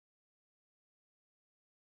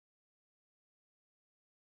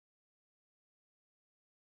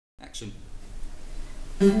Action.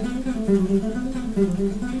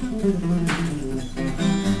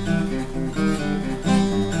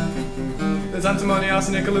 There's antimony,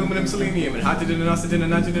 arsenic, aluminum, selenium, and hydrogen and oxygen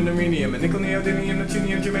and nitrogen and rhenium, and nickel, neodymium,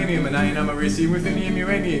 neptunium, germanium, and iron, americium, ruthenium,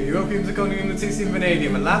 uranium, europium, zirconium, lutetium,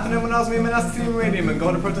 vanadium, and lanthanum, and osmium, and acetinium, radium, and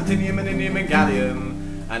gold, and protactinium, and indium, and gallium,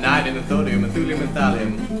 and iodine, and thorium, and thulium, and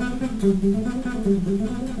thallium.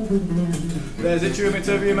 There's yttrium,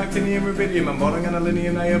 ytterbium, actinium, rubidium, and boron, and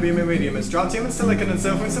aluminium, niobium, iridium, and strontium, and silicon, and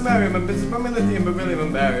sulfur, and samarium, and bismuth, and lithium, beryllium,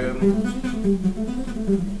 and barium.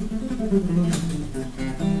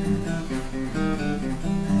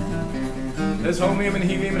 There's holmium and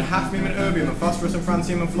helium and hafnium and erbium and phosphorus and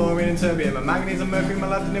francium and fluorine and terbium and manganese and mercury and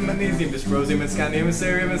molybdenum and magnesium, dysprosium and scandium and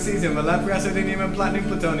cerium and cesium, mercury, acidinium and platinum,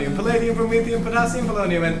 plutonium, palladium, promethium, potassium,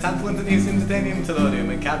 polonium and tantalum, technetium, titanium, tellurium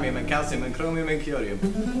and cadmium and calcium and chromium and curium.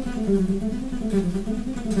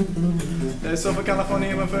 There's sulfur,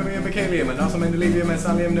 californium and fermium, berkelium and osmium and delirium and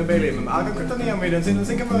thallium, nobelium and argon, kryptonium, radium,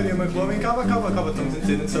 zinc and rhodium and chlorine, copper, tungsten,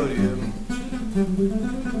 tin and sodium.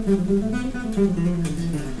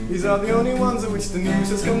 These are the only ones at which the news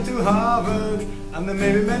has come to Harvard, and there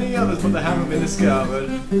may be many others, but they haven't been discovered.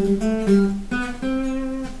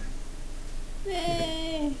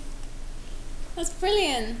 Yay! That's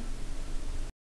brilliant.